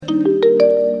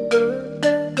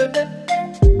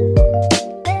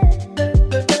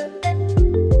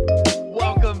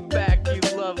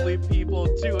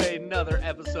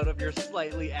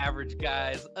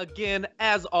again,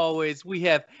 as always, we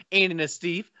have Andy and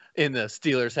Steve in the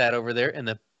Steelers hat over there,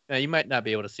 and you might not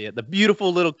be able to see it. The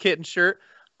beautiful little kitten shirt.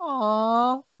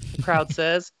 Aww, the crowd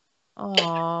says.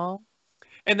 Aww.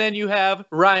 And then you have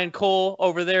Ryan Cole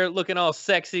over there looking all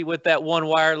sexy with that one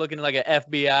wire, looking like an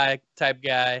FBI type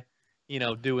guy,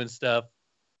 doing stuff.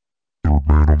 Third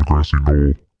man on the grassy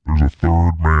knoll. There's a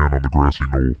third man on the grassy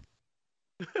knoll.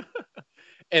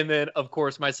 And then, of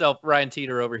course, myself, Ryan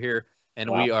Teeter over here,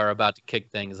 and we are about to kick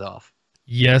things off.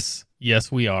 Yes,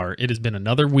 we are. It has been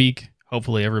another week.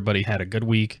 Hopefully everybody had a good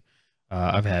week.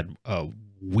 I've had a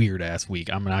weird ass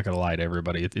week. I'm not gonna lie to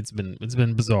everybody. It's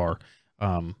been bizarre.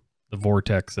 The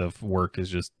vortex of work is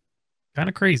just kind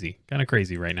of crazy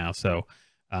right now. So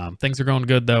things are going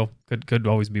good though. Could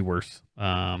always be worse.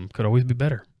 Could always be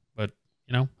better. But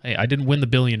hey, I didn't win the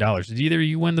 $1 billion. Did either of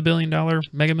you win the $1 billion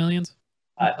Mega Millions?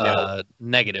 No.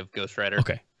 Negative, Ghost Rider.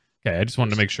 Okay. I just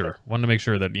wanted to make sure.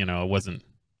 That it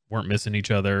weren't missing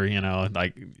each other.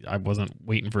 Like I wasn't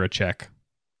waiting for a check.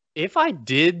 If I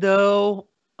did though,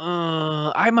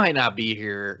 I might not be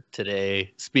here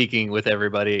today speaking with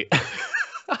everybody.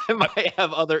 I might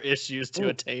have other issues to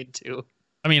attain to.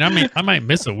 I mean, I might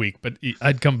miss a week, but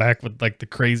I'd come back with like the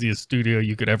craziest studio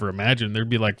you could ever imagine. There'd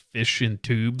be like fish in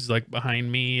tubes like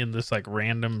behind me and this like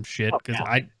random shit because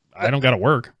I don't got to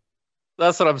work.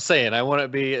 That's what I'm saying. I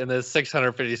wouldn't be in this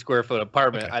 650 square foot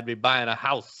apartment. Okay. I'd be buying a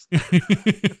house.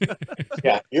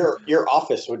 Yeah, your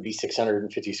office would be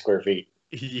 650 square feet.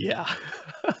 Yeah.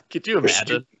 Could you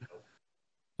imagine?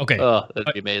 Okay. Oh,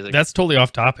 that'd be amazing. That's totally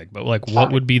off topic, but like,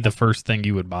 what would be the first thing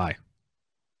you would buy?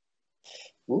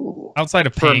 Ooh. Outside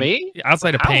of paying, for me?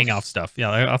 Outside of paying off stuff.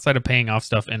 Yeah, outside of paying off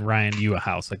stuff and Ryan, you a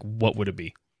house. Like, what would it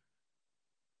be?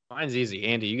 Mine's easy.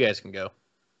 Andy, you guys can go.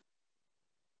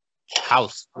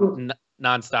 House.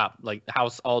 Nonstop. Like,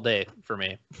 house all day for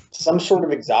me. Some sort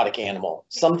of exotic animal.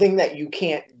 Something that you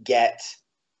can't get.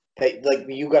 That, like,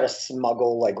 you got to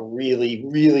smuggle, like, really,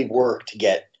 really work to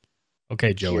get.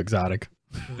 Okay, Joe Exotic.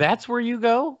 That's where you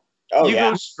go? Oh, you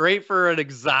go straight for an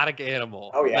exotic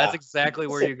animal. Oh, yeah. That's exactly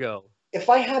where you go. If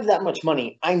I have that much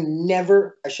money, I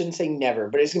shouldn't say never,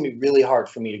 but it's going to be really hard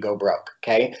for me to go broke,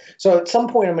 okay? So at some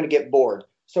point, I'm going to get bored.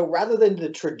 So rather than the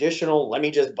traditional, let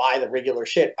me just buy the regular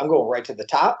shit, I'm going right to the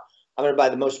top. I'm going to buy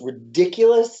the most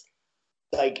ridiculous,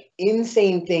 like,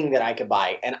 insane thing that I could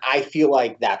buy. And I feel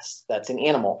like that's an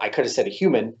animal. I could have said a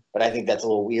human, but I think that's a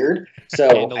little weird. So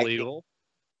and illegal.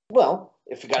 Well,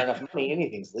 if you got enough money,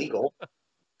 anything's legal.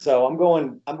 So I'm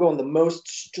going the most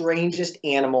strangest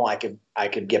animal I could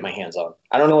get my hands on.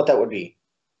 I don't know what that would be.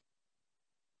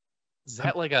 Is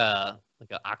that like a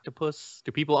octopus?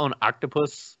 Do people own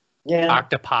octopus? Yeah.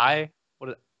 Octopi?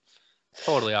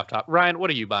 Totally off top. Ryan,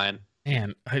 what are you buying?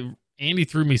 Man, Andy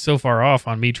threw me so far off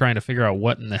on me trying to figure out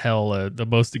what in the hell the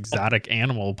most exotic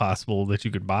animal possible that you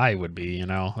could buy would be,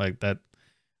 like that.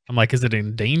 I'm like, is it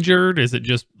endangered? Is it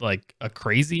just like a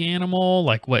crazy animal?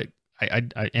 Like what?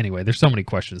 Anyway, there's so many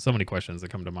questions that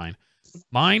come to mind.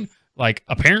 Mine, like,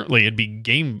 apparently it'd be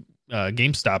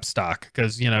GameStop stock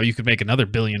because, you could make another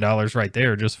 $1 billion right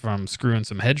there just from screwing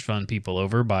some hedge fund people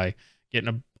over by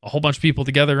getting a whole bunch of people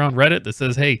together on Reddit that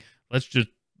says, hey, this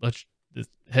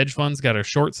hedge fund's got a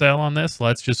short sale on this.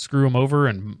 Let's just screw them over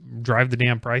and drive the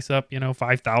damn price up,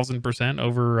 5,000%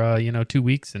 over, 2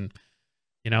 weeks and,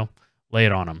 lay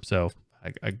it on them. So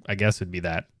I guess it'd be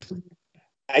that.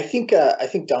 I think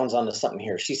Dawn's onto something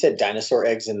here. She said dinosaur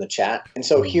eggs in the chat. And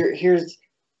so here's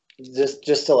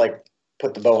just to like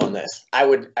put the bow on this. I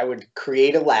would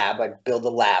create a lab. I'd build a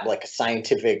lab, like a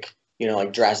scientific,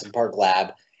 like Jurassic Park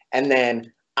lab. And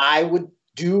then I would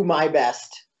do my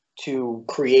best to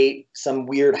create some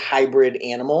weird hybrid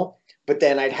animal, but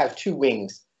then I'd have 2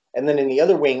 wings. And then in the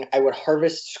other wing, I would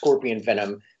harvest scorpion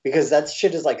venom because that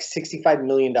shit is like $65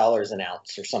 million an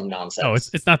ounce or some nonsense. No,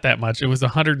 it's not that much. It was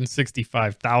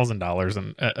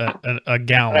 $165,000 a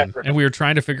gallon, and we were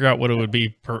trying to figure out what it would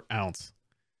be per ounce.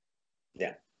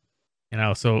 Yeah.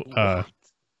 So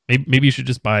maybe you should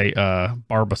just buy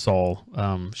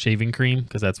Barbasol shaving cream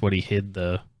because that's what he hid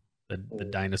the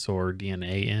dinosaur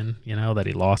DNA in, that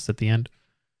he lost at the end.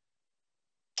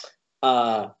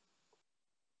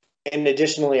 And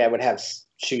additionally, I would have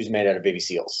shoes made out of baby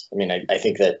seals. I mean, I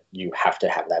think that you have to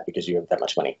have that because you have that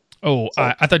much money. Oh,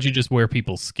 so, I thought you just wear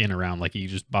people's skin around, like you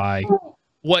just buy.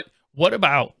 What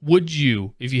about, would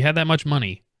you, if you had that much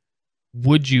money,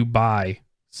 would you buy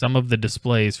some of the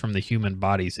displays from the human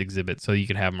bodies exhibit so you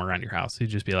could have them around your house? You'd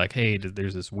just be like, hey,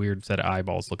 there's this weird set of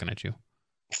eyeballs looking at you.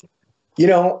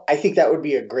 I think that would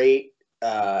be a great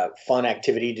fun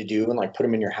activity to do and like put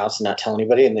them in your house and not tell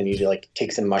anybody, and then you like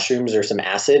take some mushrooms or some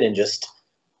acid and just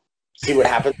See what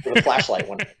happens with a flashlight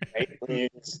one, right? I mean,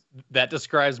 That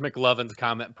describes McLovin's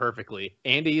comment perfectly.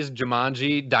 Andy's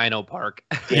Jumanji Dino Park.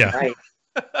 Yeah. right.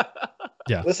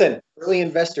 Yeah. Listen, early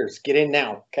investors, get in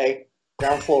now, okay?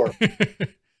 Ground floor.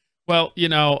 Well,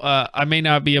 I may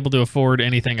not be able to afford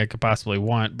anything I could possibly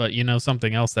want, but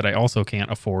something else that I also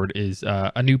can't afford is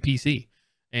a new PC.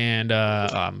 And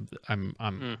I'm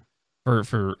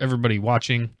for everybody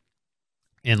watching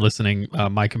and listening,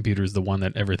 my computer is the one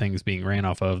that everything's being ran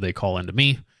off of. They call into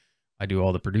me. I do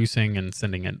all the producing and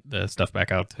sending the stuff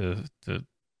back out to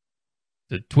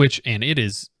Twitch, and it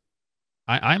is.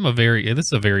 This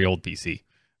is a very old PC.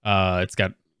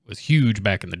 Was huge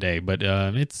back in the day, but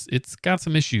it's got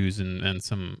some issues and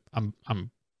some.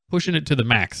 I'm pushing it to the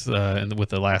max and with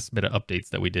the last bit of updates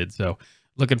that we did. So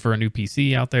looking for a new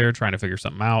PC out there, trying to figure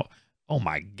something out. Oh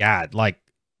my God, like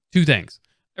 2 things.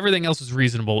 Everything else is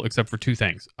reasonable except for 2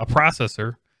 things: a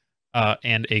processor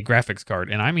and a graphics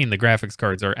card. And I mean, the graphics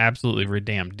cards are absolutely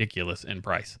damn ridiculous in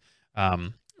price.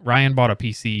 Ryan bought a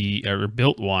PC or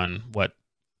built one, 4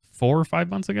 or 5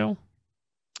 months ago?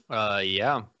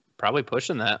 Yeah, probably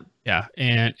pushing that. Yeah,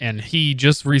 and he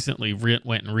just recently went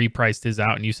and repriced his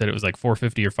out, and you said it was like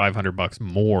 $450 or $500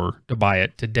 more to buy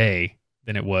it today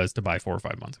than it was to buy 4 or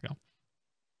 5 months ago.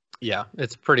 Yeah,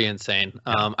 it's pretty insane.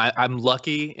 I'm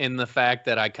lucky in the fact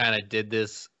that I kind of did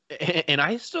this, and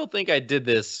I still think I did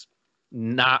this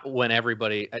not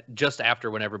just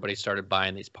after when everybody started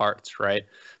buying these parts, right?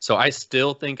 So I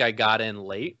still think I got in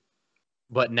late,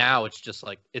 but now it's just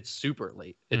like, it's super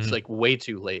late. It's like way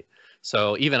too late.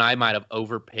 So even I might have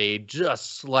overpaid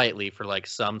just slightly for like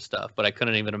some stuff, but I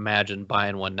couldn't even imagine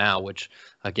buying one now, which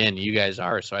again, you guys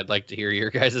are. So I'd like to hear your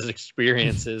guys'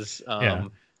 experiences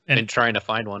and trying to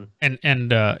find one. And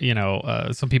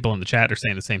some people in the chat are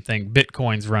saying the same thing.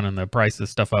 Bitcoin's running the price of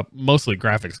stuff up, mostly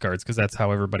graphics cards, because that's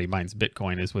how everybody mines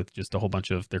Bitcoin, is with just a whole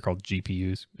bunch of, they're called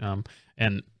GPUs.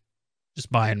 And just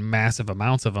buying massive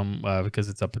amounts of them because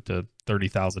it's up to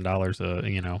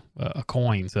 $30,000 a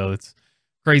coin. So it's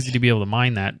crazy to be able to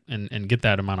mine that and get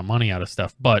that amount of money out of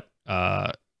stuff. But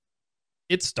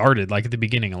it started like at the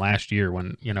beginning of last year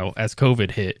when, as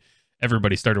COVID hit,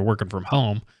 everybody started working from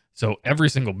home. So every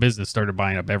single business started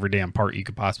buying up every damn part you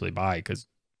could possibly buy because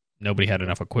nobody had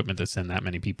enough equipment to send that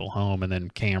many people home, and then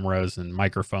cameras and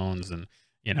microphones, and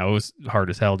it was hard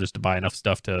as hell just to buy enough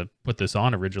stuff to put this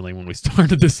on originally when we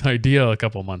started this idea a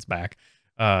couple months back.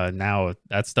 Now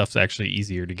that stuff's actually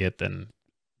easier to get than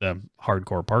the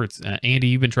hardcore parts. Andy,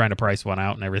 you've been trying to price one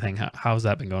out and everything. How's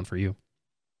that been going for you?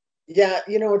 Yeah,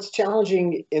 it's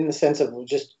challenging in the sense of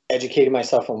just educating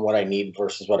myself on what I need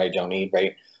versus what I don't need,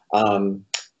 right?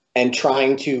 And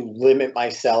trying to limit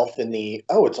myself in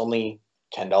it's only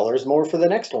 $10 more for the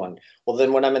next one. Well,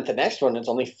 then when I'm at the next one, it's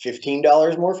only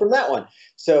 $15 more from that one.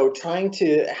 So trying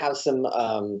to have some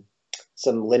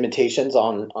limitations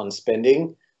on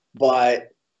spending, but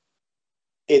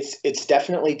it's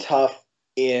definitely tough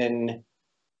in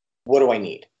what do I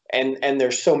need? And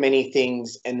there's so many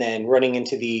things, and then running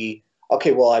into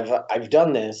I've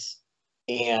done this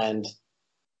and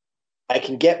I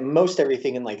can get most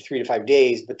everything in like 3 to 5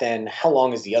 days, but then how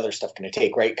long is the other stuff going to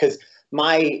take, right? Because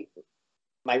my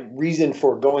reason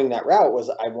for going that route was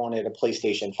I wanted a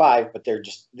PlayStation 5, but they're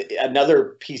just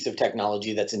another piece of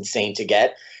technology that's insane to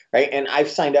get, right? And I've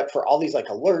signed up for all these like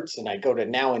alerts, and I go to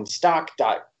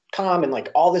nowinstock.com and like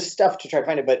all this stuff to try to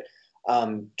find it. But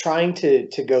trying to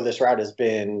go this route has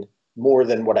been more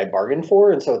than what I bargained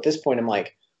for. And so at this point, I'm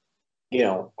like,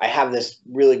 I have this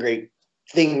really great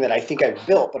thing that I think I've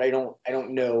built, but I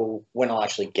don't know when I'll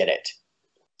actually get it.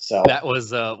 So that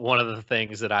was one of the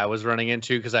things that I was running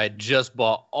into because I had just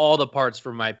bought all the parts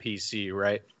for my PC,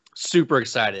 right? Super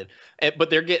excited. But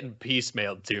they're getting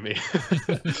piecemealed to me.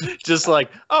 Just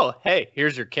like, oh, hey,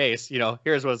 here's your case.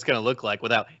 Here's what it's going to look like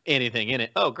without anything in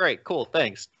it. Oh, great. Cool.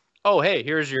 Thanks. Oh, hey,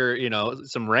 here's your,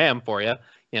 some RAM for you.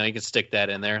 You can stick that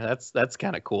in there. That's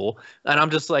kind of cool. And I'm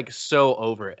just like so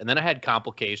over it. And then I had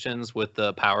complications with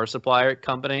the power supplier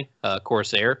company,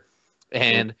 Corsair,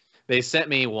 and they sent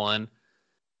me one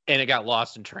and it got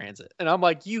lost in transit. And I'm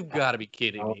like, you've got to be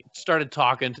kidding me. Started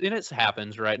talking, and it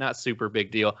happens, right? Not super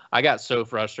big deal. I got so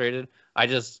frustrated. I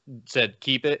just said,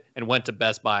 keep it, and went to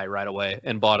Best Buy right away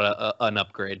and bought an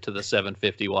upgrade to the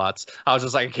 750 watts. I was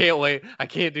just like, I can't wait. I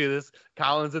can't do this.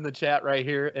 Colin's in the chat right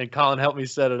here, and Colin helped me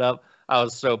set it up. I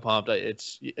was so pumped.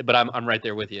 But I'm right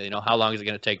there with you. How long is it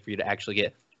going to take for you to actually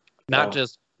get not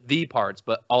just the parts,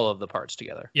 but all of the parts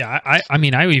together? Yeah, I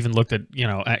mean, I even looked at,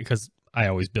 because I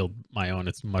always build my own.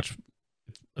 It's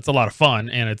a lot of fun,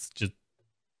 and it's just,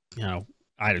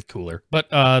 it's cooler. But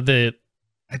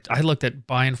I looked at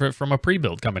buying from a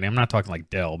pre-built company. I'm not talking like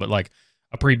Dell, but like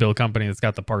a pre-built company that's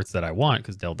got the parts that I want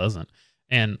because Dell doesn't.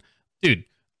 And dude,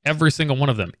 every single one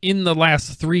of them in the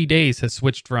last 3 days has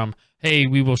switched from, hey,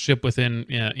 we will ship within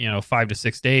 5 to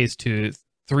 6 days to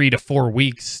 3 to 4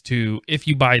 weeks to, if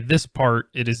you buy this part,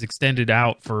 it is extended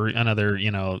out for another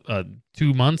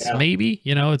 2 months maybe.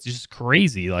 It's just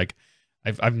crazy. Like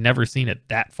I've never seen it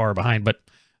that far behind. But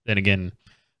then again,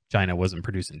 China wasn't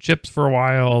producing chips for a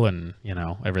while, and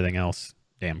everything else.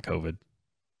 Damn COVID.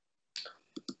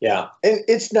 Yeah, and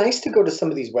it's nice to go to some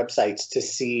of these websites to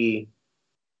see,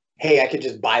 hey, I could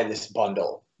just buy this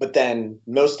bundle, but then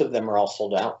most of them are all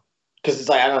sold out because it's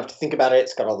like I don't have to think about it.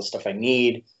 It's got all the stuff I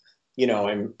need.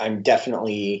 I'm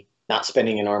definitely not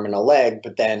spending an arm and a leg,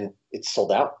 but then it's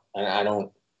sold out, and I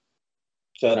don't.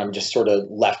 So then I'm just sort of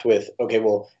left with, okay,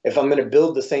 well, if I'm going to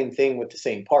build the same thing with the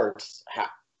same parts,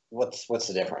 what's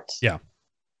the difference? Yeah.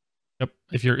 Yep.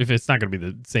 If it's not going to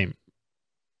be the same,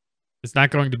 it's not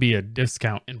going to be a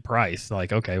discount in price.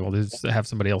 Like, okay, well, just have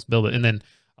somebody else build it. And then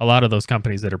a lot of those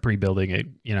companies that are pre-building it,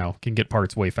 can get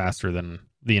parts way faster than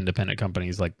the independent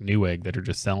companies like Newegg that are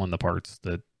just selling the parts.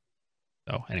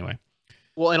 So anyway.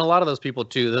 Well, and a lot of those people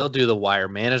too, they'll do the wire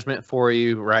management for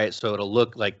you, right? So it'll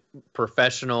look like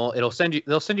professional. They'll send you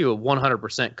a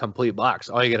 100% complete box.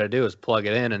 All you got to do is plug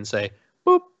it in and say,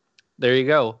 boop, there you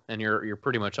go, and you're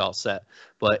pretty much all set.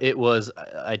 But it was,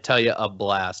 I tell you, a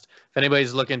blast. If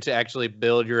anybody's looking to actually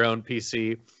build your own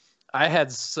PC, I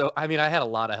had a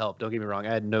lot of help. Don't get me wrong.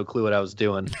 I had no clue what I was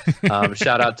doing.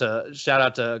 Shout out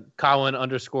to Colin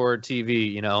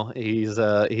 _TV. He's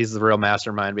the real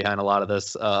mastermind behind a lot of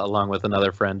this, along with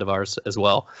another friend of ours as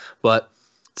well. But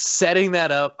setting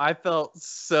that up, I felt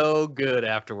so good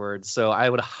afterwards. So I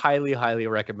would highly, highly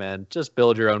recommend just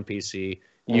build your own PC,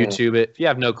 YouTube it. If you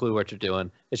have no clue what you're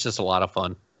doing, it's just a lot of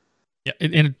fun. Yeah,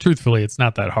 and truthfully, it's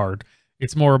not that hard.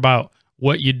 It's more about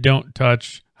what you don't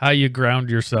touch, how you ground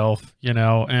yourself,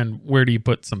 and where do you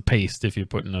put some paste if you're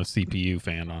putting a CPU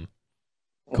fan on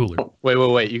cooler.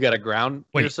 Wait. You got to ground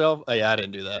yourself? Oh, yeah, I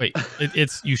didn't do that. Wait,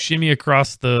 it's you shimmy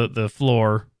across the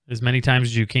floor as many times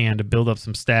as you can to build up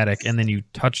some static, and then you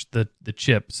touch the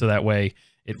chip so that way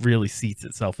it really seats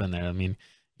itself in there. I mean,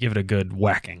 give it a good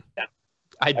whacking. Yeah.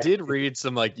 I did read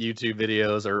some YouTube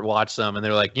videos or watch some, and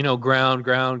they're like, ground,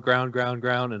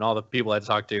 and all the people I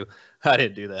talked to, I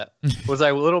didn't do that. Was I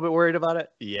a little bit worried about it?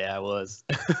 Yeah, I was.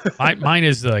 Mine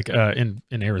is like in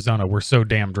Arizona, we're so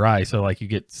damn dry, so like you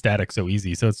get static so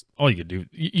easy. So it's all you can do.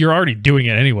 You're already doing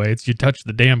it anyway. It's you touch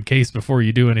the damn case before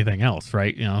you do anything else,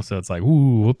 right? So it's like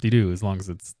ooh, whoop-de-doo. As long as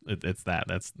it's that,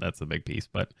 that's a big piece.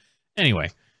 But anyway,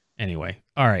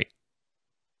 all right,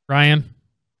 Ryan,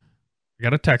 I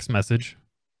got a text message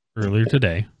earlier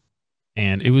today,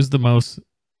 and it was the most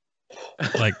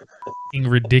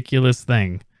ridiculous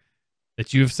thing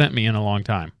that you have sent me in a long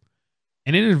time,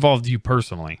 and it involved you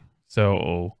personally.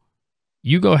 So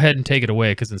you go ahead and take it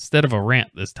away, because instead of a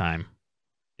rant this time,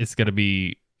 it's going to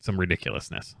be some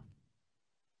ridiculousness.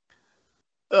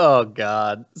 Oh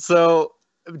God. So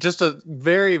just a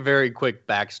very, very quick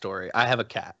backstory. I have a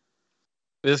cat.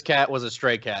 This cat was a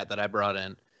stray cat that I brought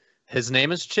in. His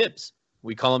name is Chips.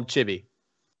 We call him Chibi.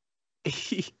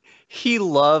 He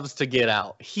loves to get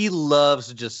out. He loves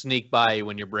to just sneak by you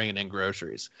when you're bringing in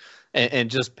groceries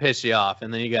and just piss you off,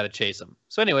 and then you got to chase him.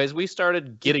 So anyways, we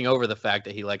started getting over the fact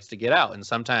that he likes to get out, and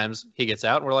sometimes he gets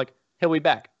out and we're like, he'll be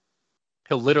back.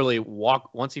 He'll literally walk,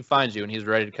 once he finds you and he's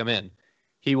ready to come in,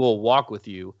 he will walk with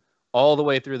you all the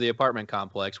way through the apartment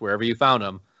complex, wherever you found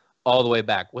him, all the way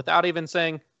back without even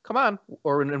saying, come on,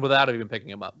 or without even picking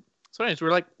him up. So anyways,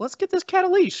 we're like, let's get this cat a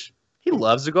leash. He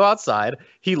loves to go outside.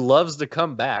 He loves to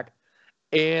come back.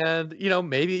 And,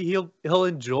 maybe he'll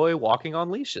enjoy walking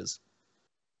on leashes.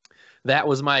 That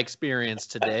was my experience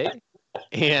today,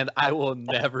 and I will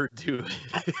never do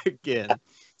it again.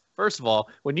 First of all,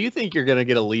 when you think you're going to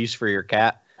get a leash for your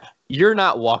cat, you're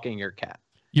not walking your cat.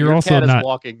 Your cat is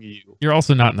walking you. You're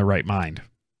also not in the right mind.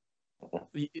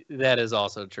 That is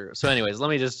also true. So anyways,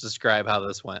 let me just describe how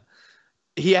this went.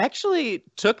 He actually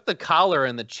took the collar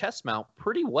and the chest mount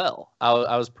pretty well.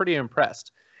 I was pretty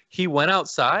impressed. He went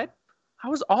outside. I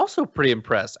was also pretty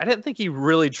impressed. I didn't think he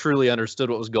really truly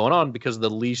understood what was going on because the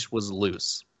leash was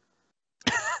loose.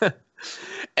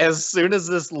 As soon as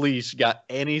this leash got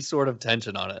any sort of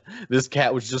tension on it, this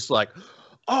cat was just like,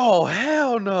 oh,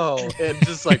 hell no. And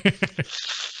just like,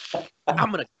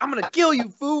 I'm gonna kill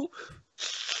you, fool.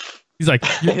 He's like,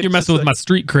 you're messing with my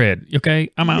street cred,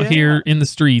 okay? I'm out here in the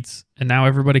streets, and now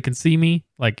everybody can see me.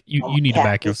 Like, you need to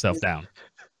back yourself down.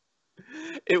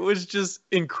 it was just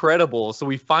incredible. So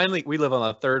we live on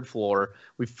the third floor.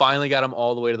 We finally got him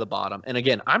all the way to the bottom. And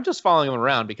again, I'm just following him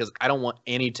around because I don't want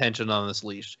any tension on this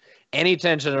leash. Any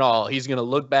tension at all. He's going to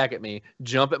look back at me,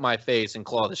 jump at my face, and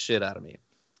claw the shit out of me.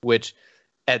 Which,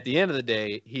 at the end of the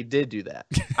day, he did do that.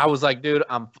 I was like, dude,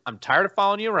 I'm tired of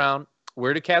following you around.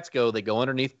 Where do cats go? They go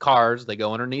underneath cars. They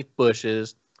go underneath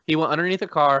bushes. He went underneath a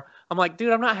car. I'm like,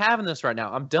 dude, I'm not having this right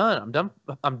now. I'm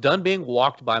done being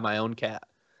walked by my own cat.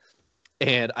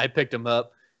 And I picked him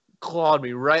up, clawed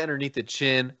me right underneath the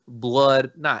chin,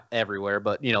 blood, not everywhere,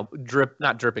 but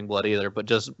not dripping blood either, but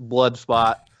just blood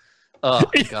spot. Oh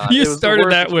God! You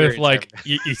started that with like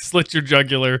you slit your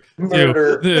jugular.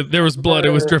 There was blood. It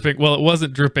was dripping. Well, it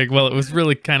wasn't dripping. Well, it was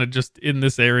really kind of just in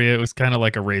this area. It was kind of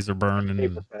like a razor burn.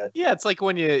 And yeah, it's like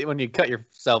when you cut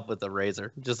yourself with a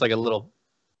razor, just like a little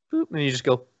boop, and you just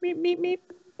go meep meep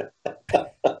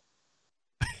meep.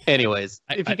 Anyways,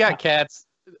 if you got cats,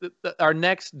 our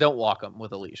next, don't walk them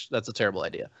with a leash. That's a terrible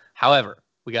idea. However,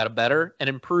 we got a better and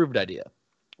improved idea.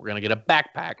 We're gonna get a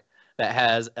backpack that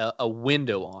has a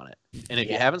window on it. And if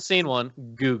you haven't seen one,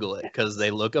 Google it because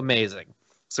they look amazing.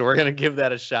 So we're going to give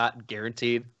that a shot.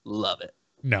 Guaranteed. Love it.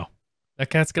 No. That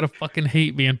cat's going to fucking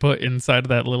hate being put inside of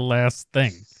that little ass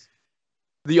thing.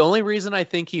 The only reason I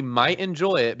think he might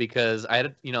enjoy it because I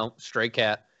had a, stray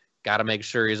cat. Got to make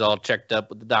sure he's all checked up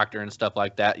with the doctor and stuff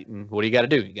like that. And what do you got to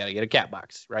do? You got to get a cat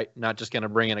box, right? Not just going to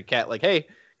bring in a cat like, hey,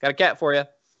 got a cat for you.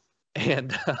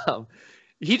 And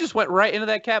he just went right into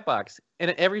that cat box.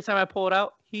 And every time I pull it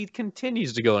out, he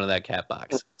continues to go into that cat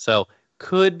box. So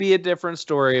could be a different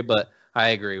story, but I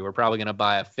agree. We're probably going to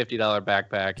buy a $50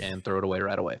 backpack and throw it away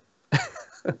right away.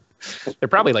 They're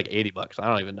probably like $80. I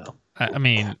don't even know. I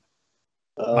mean,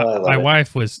 my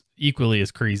wife was equally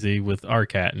as crazy with our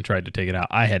cat and tried to take it out.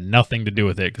 I had nothing to do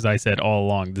with it because I said all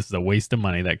along, this is a waste of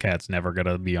money. That cat's never going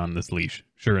to be on this leash.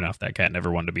 Sure enough, that cat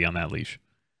never wanted to be on that leash.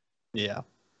 Yeah.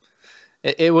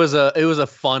 It was a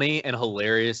funny and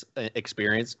hilarious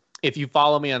experience. If you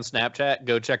follow me on Snapchat,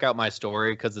 go check out my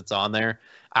story because it's on there.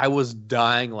 I was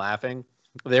dying laughing.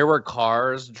 There were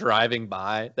cars driving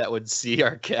by that would see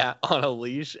our cat on a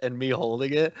leash and me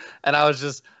holding it. And I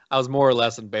was more or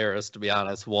less embarrassed, to be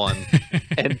honest, one.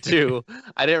 And two,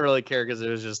 I didn't really care because it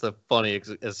was just the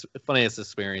funniest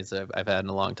experience I've had in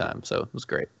a long time. So it was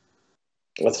great.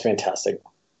 That's fantastic.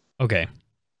 Okay.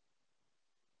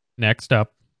 Next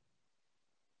up,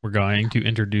 we're going to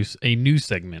introduce a new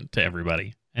segment to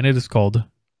everybody, and it is called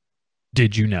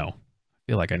Did You Know? I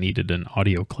feel like I needed an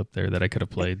audio clip there that I could have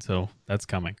played, so that's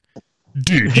coming.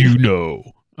 Did you know?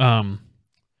 All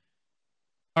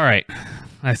right.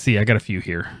 I see. I got a few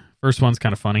here. First one's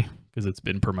kind of funny because it's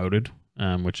been promoted,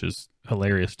 which is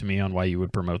hilarious to me on why you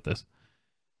would promote this.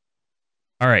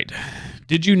 All right.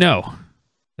 Did you know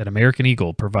that American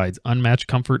Eagle provides unmatched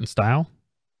comfort and style?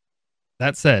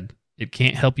 That said, it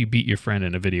can't help you beat your friend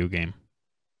in a video game.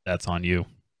 That's on you.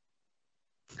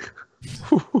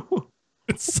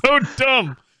 It's so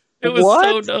dumb. It was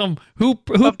so dumb. Who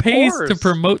pays to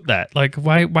promote that? Like,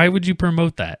 why would you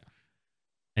promote that?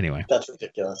 Anyway, that's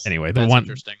ridiculous. Anyway, the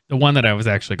one that I was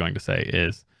actually going to say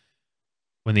is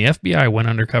when the FBI went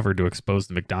undercover to expose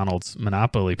the McDonald's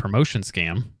Monopoly promotion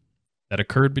scam that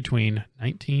occurred between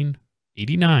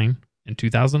 1989 and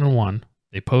 2001,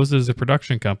 they posed as a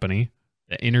production company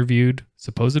that interviewed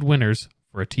supposed winners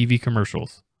for a TV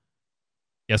commercials.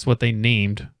 Guess what they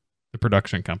named the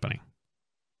production company?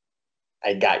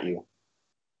 I got you.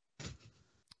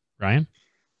 Ryan?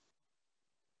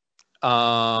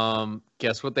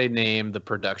 Guess what they named the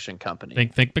production company?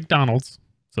 Think McDonald's.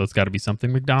 So it's got to be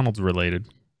something McDonald's related.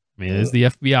 I mean, it is the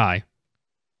FBI. Okay.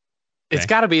 It's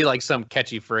got to be like some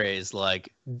catchy phrase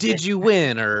like, did you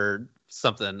win? Or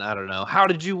something. I don't know. How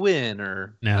did you win?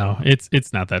 Or no,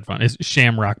 it's not that fun. It's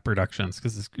Shamrock Productions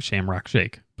because it's Shamrock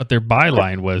Shake. But their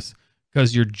byline was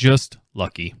because you're just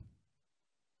lucky.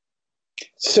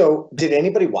 So did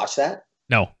anybody watch that?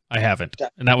 No, I haven't.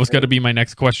 And that was going to be my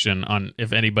next question on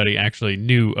if anybody actually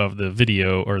knew of the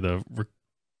video or the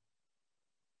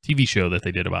TV show that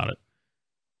they did about it.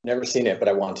 Never seen it, but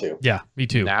I want to. Yeah, me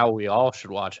too. Now we all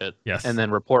should watch it. Yes. And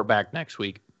then report back next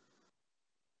week.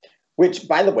 Which,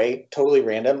 by the way, totally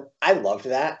random. I loved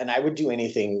that, and I would do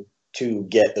anything to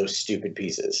get those stupid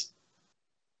pieces.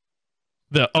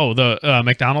 The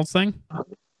McDonald's thing?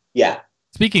 Yeah.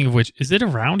 Speaking of which, is it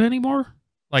around anymore?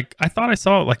 Like, I thought I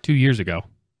saw it like 2 years ago.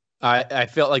 I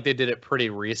felt like they did it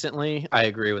pretty recently. I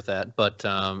agree with that, but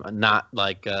not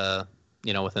like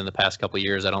within the past couple of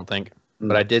years. I don't think.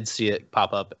 But I did see it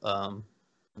pop up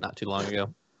not too long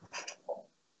ago.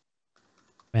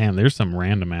 Man, there's some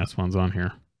random ass ones on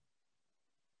here.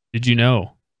 Did you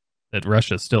know that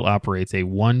Russia still operates a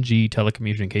 1G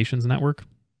telecommunications network?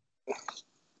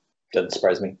 Doesn't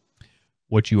surprise me.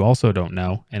 What you also don't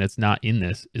know, and it's not in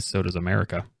this, is so does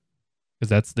America. Because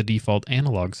that's the default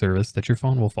analog service that your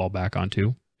phone will fall back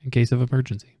onto in case of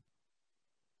emergency.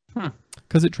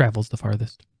 Because it travels the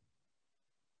farthest.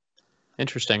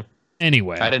 Interesting.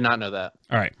 Anyway. I did not know that.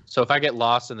 All right. So if I get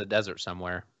lost in the desert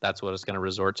somewhere, that's what it's going to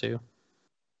resort to?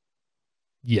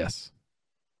 Yes.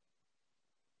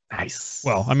 Nice.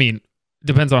 Well, I mean,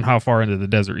 depends on how far into the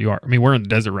desert you are. I mean, we're in the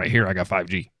desert right here. I got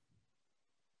 5G.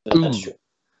 That's true.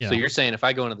 Yeah. So you're saying if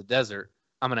I go into the desert,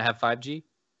 I'm going to have 5G?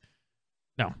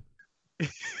 No.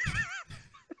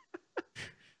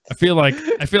 I feel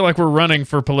like we're running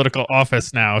for political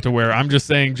office now, to where I'm just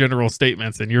saying general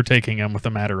statements and you're taking them with a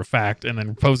matter of fact and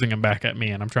then posing them back at me,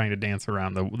 and I'm trying to dance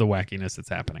around the wackiness that's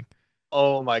happening.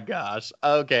 Oh my gosh.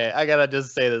 Okay, I gotta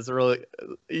just say this really.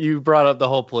 You brought up the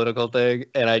whole political thing,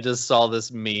 and I just saw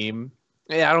this meme.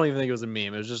 Yeah, I don't even think it was a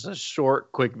meme. It was just a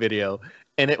short, quick video,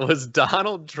 and it was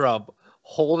Donald Trump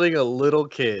holding a little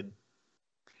kid.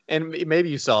 And maybe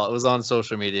you saw it. It was on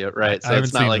social media, right? I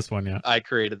haven't seen this one yet. I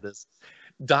created this.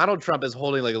 Donald Trump is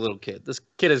holding like a little kid. This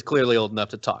kid is clearly old enough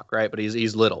to talk, right? But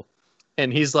he's little.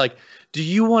 And he's like, do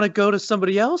you want to go to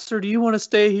somebody else, or do you want to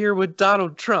stay here with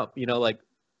Donald Trump? You know, like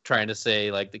trying to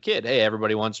say like the kid, hey,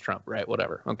 everybody wants Trump, right?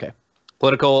 Whatever. Okay.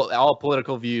 All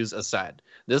political views aside.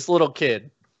 This little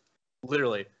kid,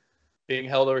 literally being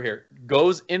held over here,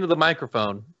 goes into the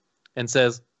microphone and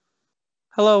says,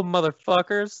 hello,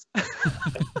 motherfuckers.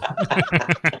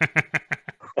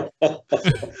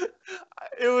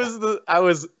 It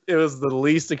was the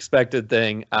least expected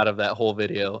thing out of that whole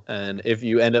video, and if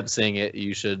you end up seeing it,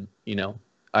 you should,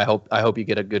 I hope you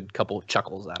get a good couple of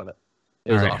chuckles out of it.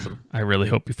 It was awesome. I really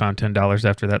hope you found $10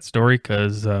 after that story,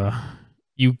 because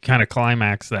you kind of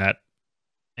climaxed that,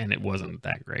 and it wasn't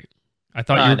that great. I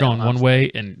thought you were going one way,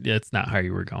 and it's not how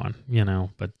you were going,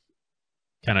 but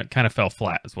kind of fell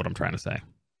flat is what I'm trying to say.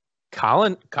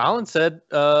 Colin said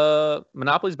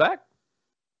Monopoly's back.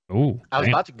 Oh, I was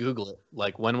about to Google it.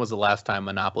 Like, when was the last time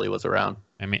Monopoly was around?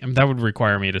 I mean, that would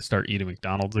require me to start eating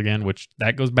McDonald's again, which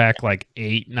that goes back like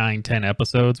 8, 9, 10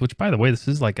 episodes, which, by the way, this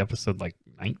is like episode like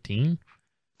 19.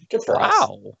 Good for us.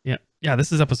 Yeah,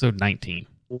 this is episode 19.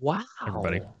 Wow.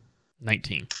 Everybody.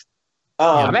 19.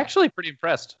 I'm actually pretty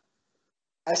impressed.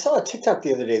 I saw a TikTok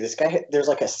the other day. This guy, there's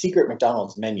like a secret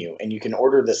McDonald's menu, and you can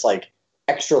order this like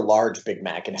extra large Big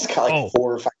Mac, and it's got like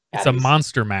 4 or 5 patties. It's a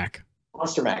Monster Mac.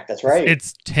 Monster Mac, that's right.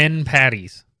 It's 10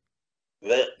 patties.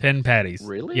 Blech. 10 patties.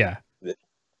 Really? Yeah.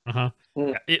 Uh-huh.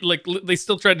 It like they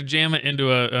still tried to jam it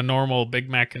into a normal Big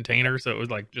Mac container, so it was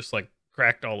like just like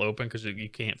cracked all open because you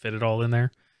can't fit it all in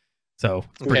there. So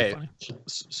it's pretty funny.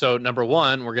 So number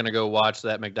 1, we're gonna go watch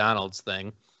that McDonald's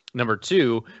thing. Number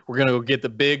 2, we're gonna go get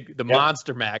the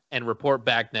Monster Mac and report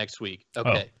back next week.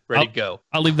 Okay, ready to go.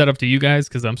 I'll leave that up to you guys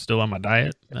because I'm still on my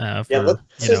diet. Doesn't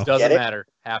matter.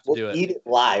 Have to do it. Eat it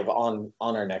live on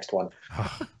our next one.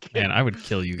 Oh, man, I would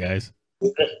kill you guys.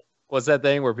 What's that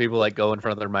thing where people like go in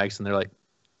front of their mics and they're like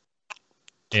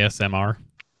ASMR?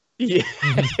 Yeah,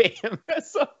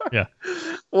 ASMR. Yeah.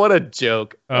 What a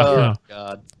joke! Oh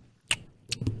God.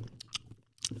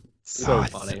 So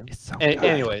funny. It's so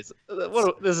anyways,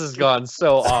 this has gone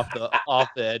so off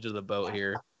the edge of the boat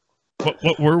here.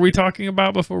 What were we talking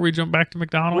about before we jump back to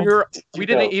McDonald's? We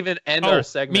didn't even end our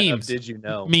segment of Did You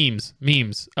Know? Memes.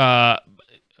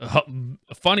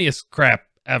 Funniest crap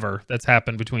ever that's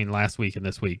happened between last week and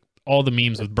this week. All the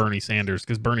memes with Bernie Sanders,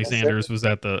 because Bernie Sanders was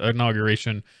at the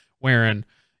inauguration wearing,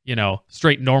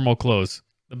 straight normal clothes.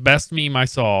 The best meme I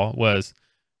saw was,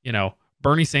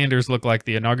 Bernie Sanders looked like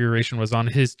the inauguration was on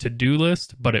his to-do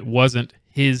list, but it wasn't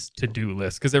his to-do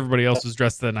list because everybody else was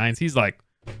dressed to the nines. He's like,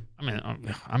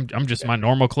 I'm just my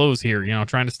normal clothes here,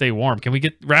 trying to stay warm. Can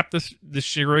we wrap this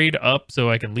charade up so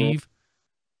I can leave?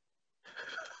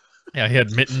 Yeah, he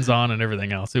had mittens on and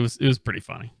everything else. It was pretty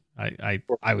funny.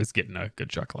 I was getting a good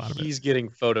chuckle out of it. He's getting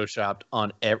photoshopped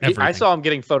on everything. I saw him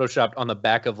getting photoshopped on the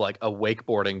back of like a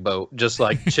wakeboarding boat, just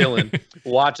like chilling,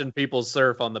 watching people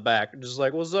surf on the back. Just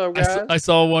like, what's up, guys? I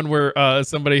saw one where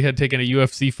somebody had taken a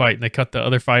UFC fight and they cut the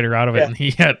other fighter out of it, and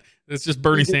it's just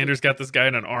Bernie Sanders got this guy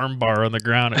in an arm bar on the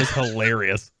ground. It was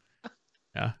hilarious.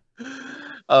 Yeah.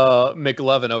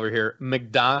 McLovin over here.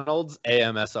 McDonald's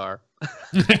AMSR.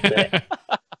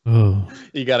 Oh.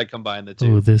 You got to combine the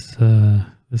two. Oh,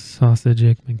 this sausage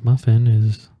egg McMuffin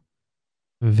is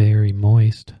very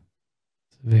moist.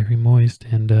 It's very moist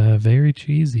and very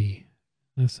cheesy,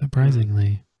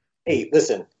 surprisingly. Hey,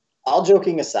 listen, all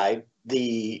joking aside,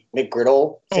 the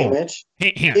McGriddle sandwich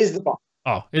is the bomb.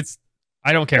 Oh, it's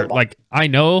I don't care. Like, I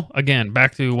know, again,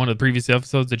 back to one of the previous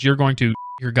episodes, that you're going to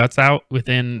your guts out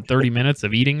within 30 minutes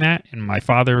of eating that. And my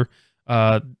father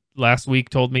last week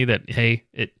told me that, hey,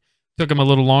 it took him a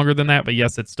little longer than that, but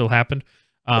yes, it still happened.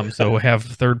 So we have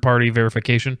third-party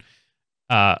verification.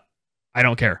 I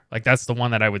don't care. Like, that's the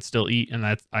one that I would still eat, and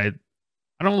that's I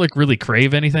don't like really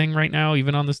crave anything right now,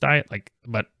 even on this diet. Like,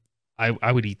 but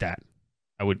I would eat that.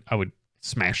 I would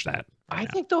smash that. I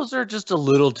think those are just a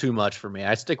little too much for me.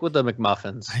 I stick with the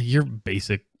McMuffins. You're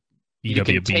basic EWB. You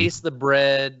can taste the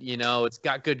bread, you know, it's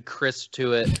got good crisp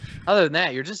to it. Other than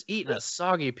that, you're just eating a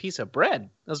soggy piece of bread.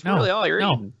 That's really all you're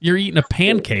eating. You're eating a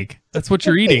pancake. That's what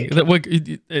you're eating.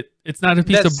 It's not a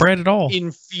piece of bread at all.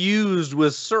 Infused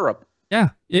with syrup. Yeah.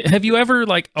 Have you ever,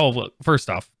 like, oh, well, first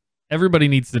off, everybody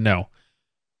needs to know.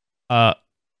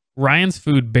 Ryan's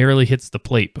food barely hits the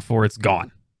plate before it's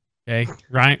gone. Okay,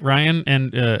 Ryan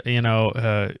and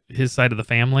his side of the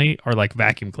family are like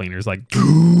vacuum cleaners. Like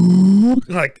I'm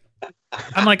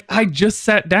like, I just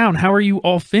sat down. How are you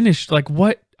all finished? Like,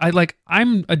 what?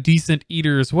 I'm a decent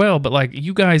eater as well, but like,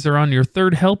 you guys are on your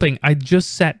third helping. I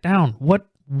just sat down. What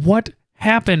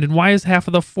happened? And why is half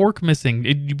of the fork missing?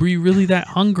 Were you really that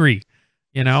hungry?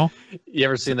 You know? You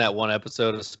ever seen that one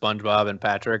episode of SpongeBob and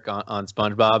Patrick on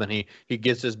SpongeBob, and he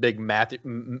gets this big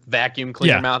vacuum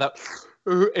cleaner mouth out.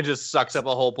 It just sucks up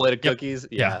a whole plate of cookies.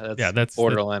 That's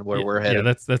borderline where we're headed.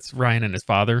 Yeah, that's Ryan and his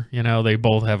father. You know, they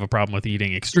both have a problem with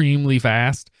eating extremely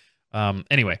fast.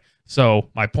 Anyway, so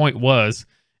my point was,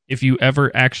 if you ever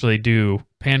actually do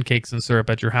pancakes and syrup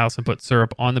at your house and put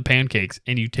syrup on the pancakes,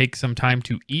 and you take some time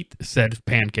to eat said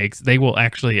pancakes, they will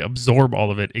actually absorb all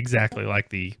of it exactly like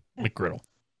the McGriddle.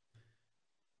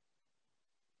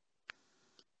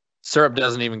 Syrup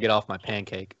doesn't even get off my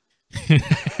pancake.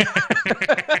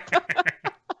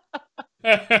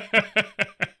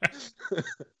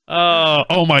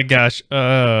 Oh my gosh.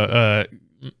 McHeather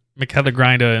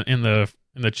Grinda in the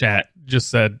chat just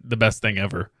said the best thing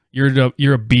ever. You're a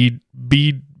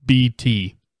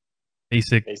BBT.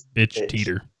 Basic bitch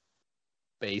teeter.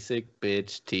 Basic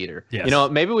bitch teeter. Yes. You know,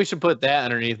 maybe we should put that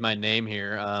underneath my name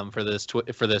here for this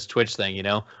Twitch thing, you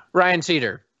know. Ryan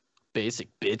Teeter. Basic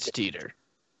bitch teeter.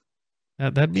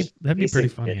 That'd be pretty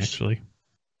funny, actually.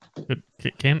 But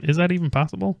is that even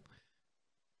possible?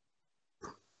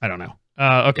 I don't know.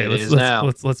 Okay,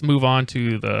 let's move on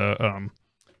to the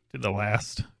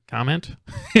last comment.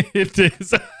 It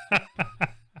is.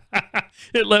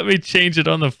 It let me change it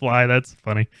on the fly. That's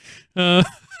funny.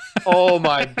 Oh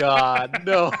my God!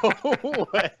 No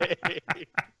way.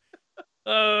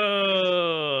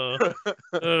 Oh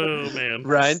man.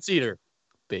 Ryan Teeter,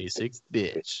 basic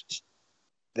bitch.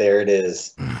 There it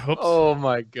is. Oops. Oh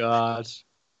my gosh.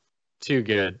 Too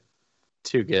good.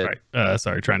 Too good. Right.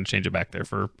 Sorry, trying to change it back there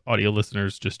for audio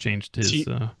listeners. Just changed his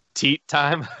teat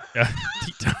time. Yeah,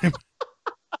 teat time.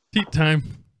 Teat time.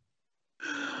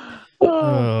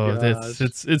 Oh,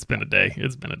 it's been a day.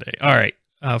 It's been a day. All right.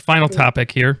 Final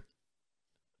topic here.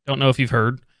 Don't know if you've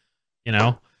heard. You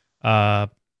know,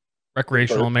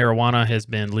 recreational marijuana has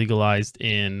been legalized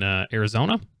in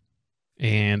Arizona,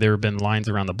 and there have been lines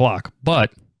around the block.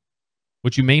 But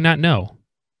what you may not know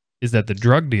is that the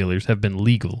drug dealers have been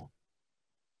legal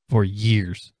for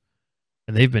years,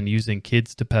 and they've been using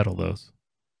kids to peddle those.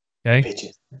 Okay?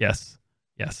 Bitches.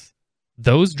 Yes.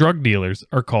 Those drug dealers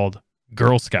are called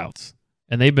Girl Scouts,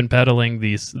 and they've been peddling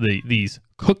these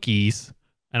cookies,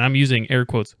 and I'm using air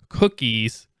quotes,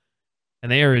 cookies,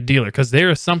 and they are a dealer because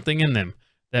there is something in them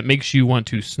that makes you want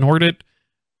to snort it,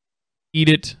 eat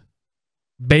it,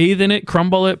 bathe in it,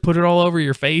 crumble it, put it all over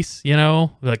your face, you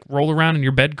know, like roll around in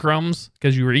your bed crumbs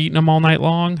because you were eating them all night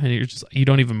long, and you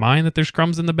don't even mind that there's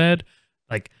crumbs in the bed.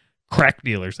 Like crack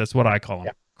dealers, that's what I call them.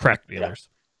 Yeah. Crack dealers.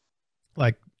 Yeah.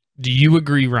 Like, do you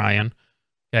agree, Ryan?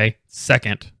 Okay.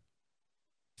 Second,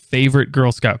 favorite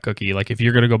Girl Scout cookie. Like, if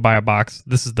you're gonna go buy a box,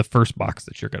 this is the first box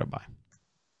that you're gonna buy.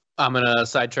 I'm going to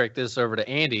sidetrack this over to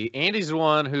Andy. Andy's the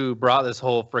one who brought this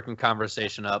whole freaking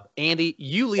conversation up. Andy,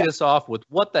 you lead us off with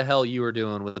what the hell you were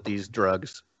doing with these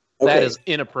drugs. Okay. That is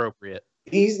inappropriate.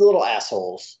 These little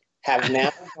assholes have now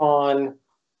gone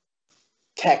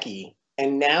techie,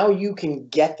 and now you can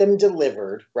get them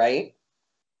delivered, right?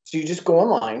 So you just go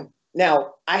online.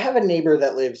 Now, I have a neighbor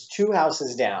that lives 2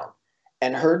 houses down,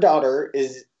 and her daughter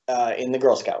is in the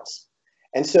Girl Scouts.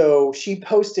 And so she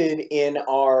posted in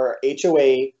our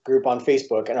HOA group on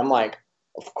Facebook, and I'm like,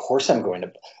 of course I'm going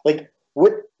to. Like,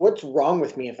 what's wrong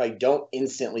with me if I don't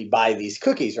instantly buy these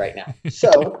cookies right now?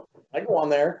 So I go on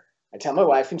there, I tell my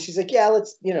wife, and she's like, yeah,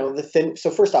 let's, the thin.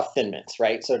 So first off, Thin Mints,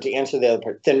 right? So to answer the other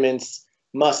part, Thin Mints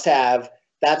must have.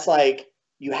 That's like,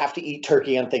 you have to eat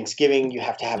turkey on Thanksgiving. You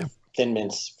have to have Thin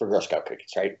Mints for Girl Scout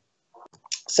cookies, right?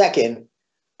 Second,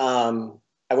 I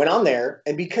went on there,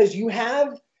 and because you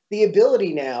have the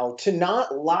ability now to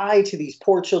not lie to these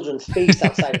poor children's face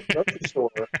outside of the grocery store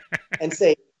and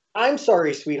say, "I'm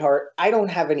sorry, sweetheart, I don't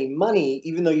have any money,"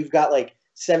 even though you've got like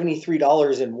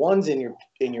 $73 in ones in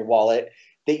your wallet,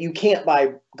 that you can't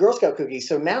buy Girl Scout cookies.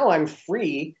 So now I'm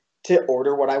free to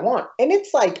order what I want. And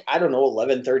it's like, I don't know,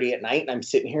 11:30 at night, and I'm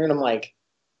sitting here and I'm like,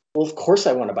 well, of course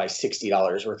I want to buy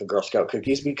 $60 worth of Girl Scout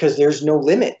cookies because there's no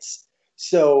limits.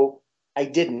 So I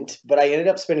didn't, but I ended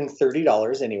up spending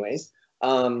 $30 anyways.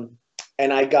 And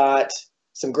I got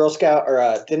some Girl Scout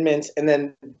or Thin Mints, and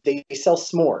then they sell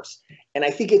s'mores. And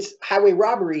I think it's highway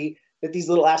robbery that these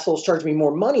little assholes charge me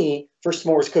more money for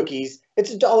s'mores cookies.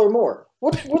 It's $1 more.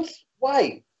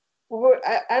 Why?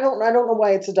 I don't know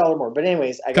why it's $1 more. But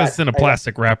anyways, because it's in a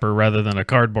plastic wrapper rather than a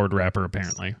cardboard wrapper,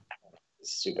 apparently.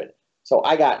 Stupid. So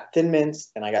I got Thin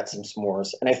Mints and I got some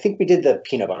s'mores, and I think we did the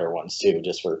peanut butter ones too,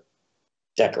 just for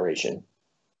decoration.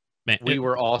 Man, We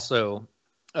were also.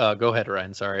 Go ahead,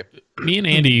 Ryan. Sorry. Me and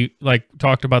Andy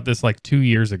talked about this 2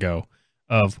 years ago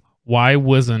of why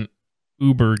wasn't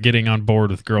Uber getting on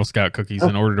board with Girl Scout cookies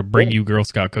in order to bring you Girl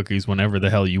Scout cookies whenever the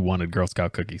hell you wanted Girl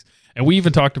Scout cookies. And we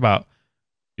even talked about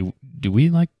do we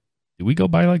go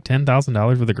buy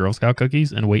 $10,000 worth of Girl Scout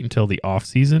cookies and wait until the off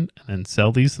season and then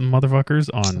sell these motherfuckers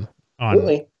on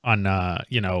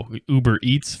Uber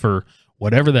Eats for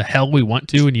whatever the hell we want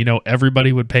to, and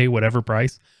everybody would pay whatever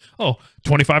price. Oh,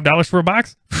 $25 for a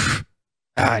box?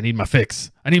 I need my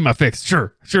fix.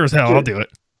 Sure as hell, I'll do it.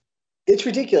 It's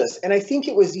ridiculous. And I think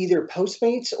it was either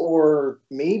Postmates or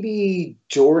maybe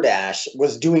DoorDash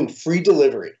was doing free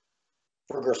delivery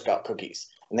for Girl Scout cookies.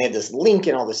 And they had this link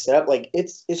and all this stuff.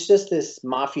 It's just this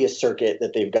mafia circuit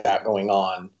that they've got going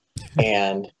on.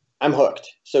 And I'm hooked.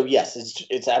 So yes,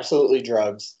 it's absolutely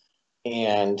drugs.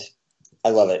 And I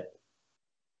love it.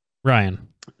 Ryan.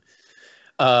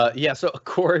 Yeah, so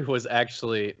Corey was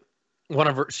actually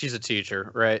she's a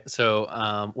teacher, right?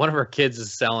 So one of her kids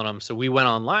is selling them. So we went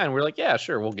online. We're like, yeah,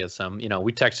 sure, we'll get some.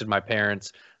 We texted my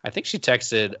parents. I think she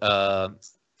texted,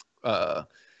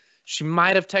 she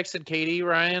might have texted Katie,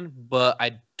 Ryan, but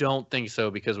I don't think so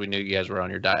because we knew you guys were on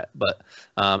your diet. But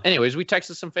anyways, we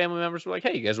texted some family members. We're like,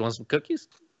 hey, you guys want some cookies?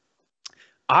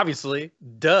 Obviously,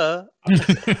 duh.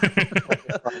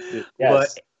 Yes. But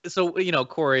so,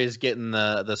 Corey is getting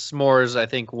the s'mores, I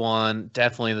think one,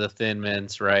 definitely the Thin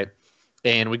Mints, right?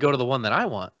 And we go to the one that I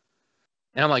want.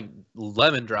 And I'm like,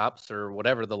 lemon drops or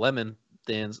whatever, the lemon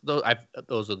thins. Those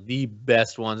are the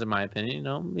best ones in my opinion.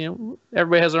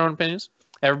 Everybody has their own opinions.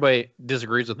 Everybody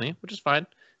disagrees with me, which is fine.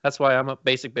 That's why I'm a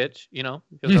basic bitch,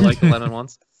 because I like the lemon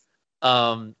ones.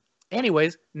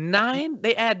 Anyways,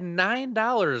 they add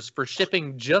 $9 for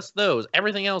shipping just those.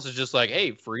 Everything else is just like,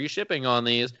 hey, free shipping on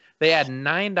these. They add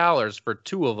 $9 for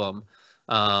two of them,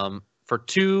 for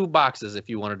 2 boxes if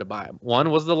you wanted to buy them.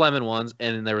 One was the lemon ones,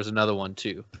 and then there was another one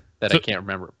too that I can't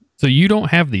remember. So you don't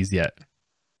have these yet?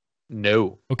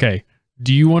 No. Okay.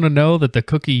 Do you want to know that the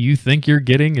cookie you think you're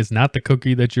getting is not the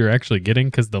cookie that you're actually getting?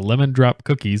 Because the lemon drop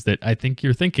cookies that I think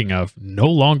you're thinking of no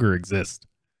longer exist.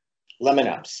 Lemon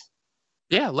Ups.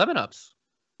 Yeah, Lemon Ups.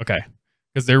 Okay.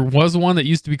 Because there was one that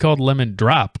used to be called Lemon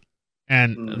Drop,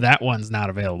 and that one's not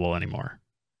available anymore.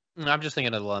 I'm just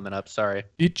thinking of the Lemon Ups, sorry.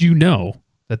 Did you know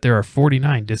that there are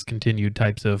 49 discontinued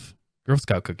types of Girl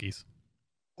Scout cookies?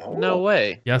 No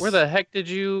way. Yes. Where the heck did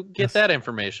you get that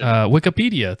information?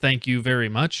 Wikipedia, thank you very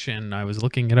much. And I was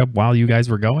looking it up while you guys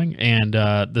were going. And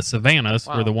the Savannahs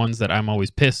were the ones that I'm always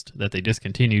pissed that they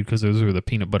discontinued because those were the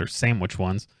peanut butter sandwich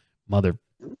ones.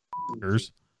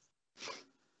 Motherfuckers.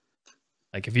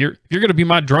 If you're going to be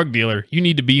my drug dealer, you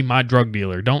need to be my drug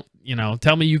dealer. Don't,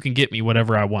 tell me you can get me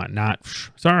whatever I want. Not,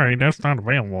 sorry, that's not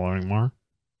available anymore.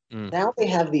 Now they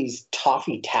have these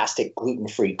toffee-tastic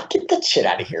gluten-free. Get that shit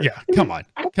out of here. Yeah, come on.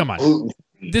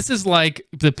 This is like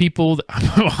the people.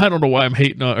 I don't know why I'm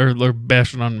hating on, or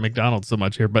bashing on McDonald's so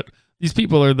much here, but these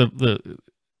people are those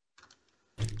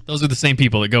are the same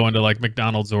people that go into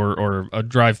McDonald's or a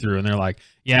drive-through and they're like,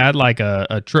 yeah, I'd like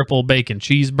a triple bacon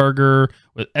cheeseburger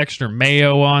with extra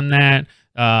mayo on that.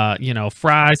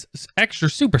 Fries, extra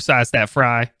supersize that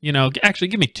fry. Actually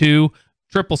give me 2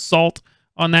 triple salt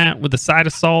on that with a side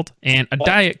of salt and a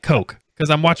Diet Coke, because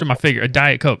I'm watching my figure. A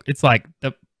Diet Coke. It's like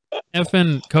the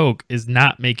effing Coke is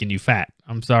not making you fat.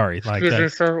 I'm sorry. Excuse me,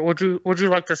 sir. Would you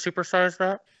like to supersize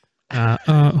that?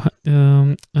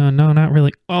 No, not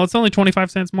really. Well, it's only 25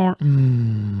 cents more.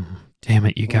 Damn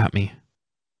it, you got me.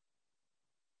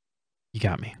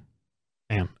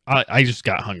 Damn, I just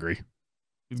got hungry.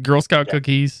 Girl Scout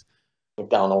cookies,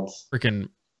 McDonald's, freaking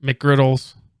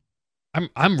McGriddles.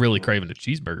 I'm really craving a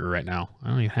cheeseburger right now. I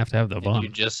don't even have to have the And bun. you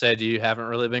just said you haven't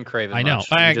really been craving. I know.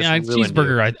 much. You just ruined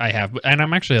Cheeseburger I have, and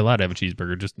I'm actually allowed to have a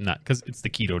cheeseburger, just not because it's the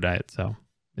keto diet. So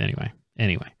anyway.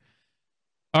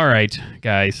 All right,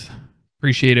 guys.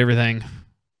 Appreciate everything.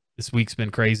 This week's been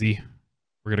crazy.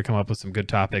 We're gonna come up with some good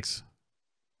topics.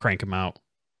 Crank them out,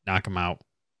 knock them out,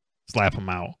 slap them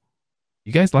out.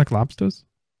 You guys like lobsters?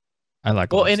 I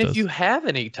like Well, lobsters. and if you have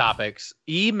any topics,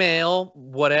 email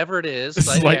whatever it is.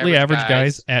 slightly average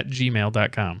guys at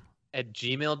gmail.com. At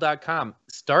gmail.com.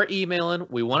 Start emailing.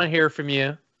 We want to hear from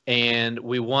you, and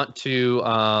we want to, we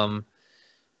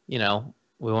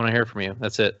want to hear from you.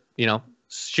 That's it.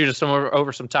 Shoot us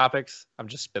over some topics. I'm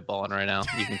just spitballing right now.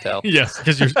 You can tell. Yes,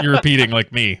 because you're repeating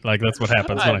like me. Like that's what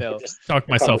happens I when know. I talk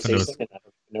myself into this. Conversation, and I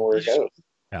don't know where it goes.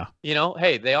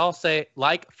 Hey, they all say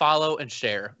like, follow, and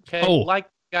share. Okay, Oh. like,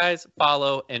 guys,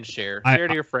 follow, and share. Share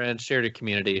to your friends. Share to your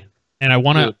community. And I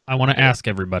want Dude. to ask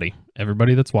everybody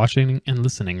that's watching and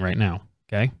listening right now,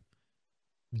 okay?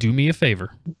 Do me a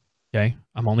favor, okay?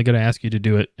 I'm only going to ask you to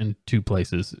do it in 2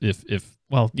 places.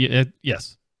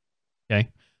 Yes. Okay?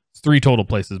 It's 3 total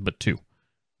places, but 2,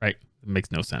 right? It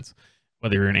makes no sense,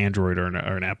 whether you're an Android or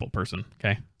an Apple person,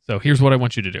 okay? So here's what I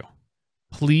want you to do.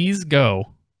 Please go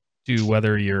to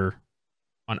whether you're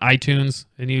on iTunes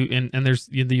and there's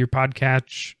your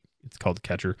podcast, it's called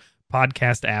Catcher,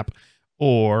 podcast app,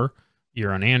 or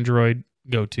you're on Android,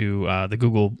 go to the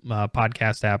Google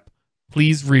podcast app.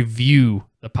 Please review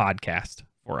the podcast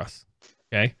for us.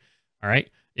 Okay. All right.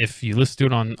 If you listen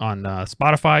to it on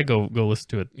Spotify, go listen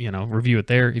to it, review it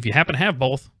there. If you happen to have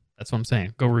both, that's what I'm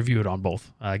saying. Go review it on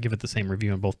both. Give it the same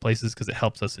review in both places because it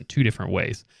helps us in 2 different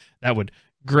ways. That would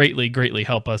greatly, greatly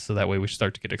help us. So that way we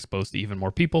start to get exposed to even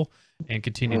more people and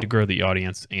continue to grow the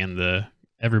audience and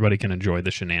everybody can enjoy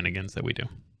the shenanigans that we do.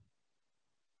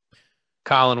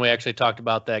 Colin, we actually talked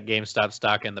about that GameStop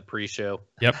stock in the pre-show.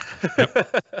 Yep.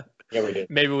 Yeah, we did.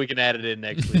 Maybe we can add it in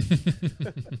next week.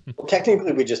 Well,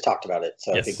 technically, we just talked about it,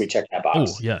 so Yes. I think we checked that Oh,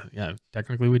 box. yeah.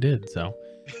 Technically, we did. So,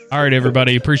 all right,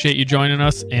 everybody. Appreciate you joining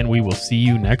us, and we will see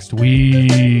you next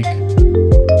week.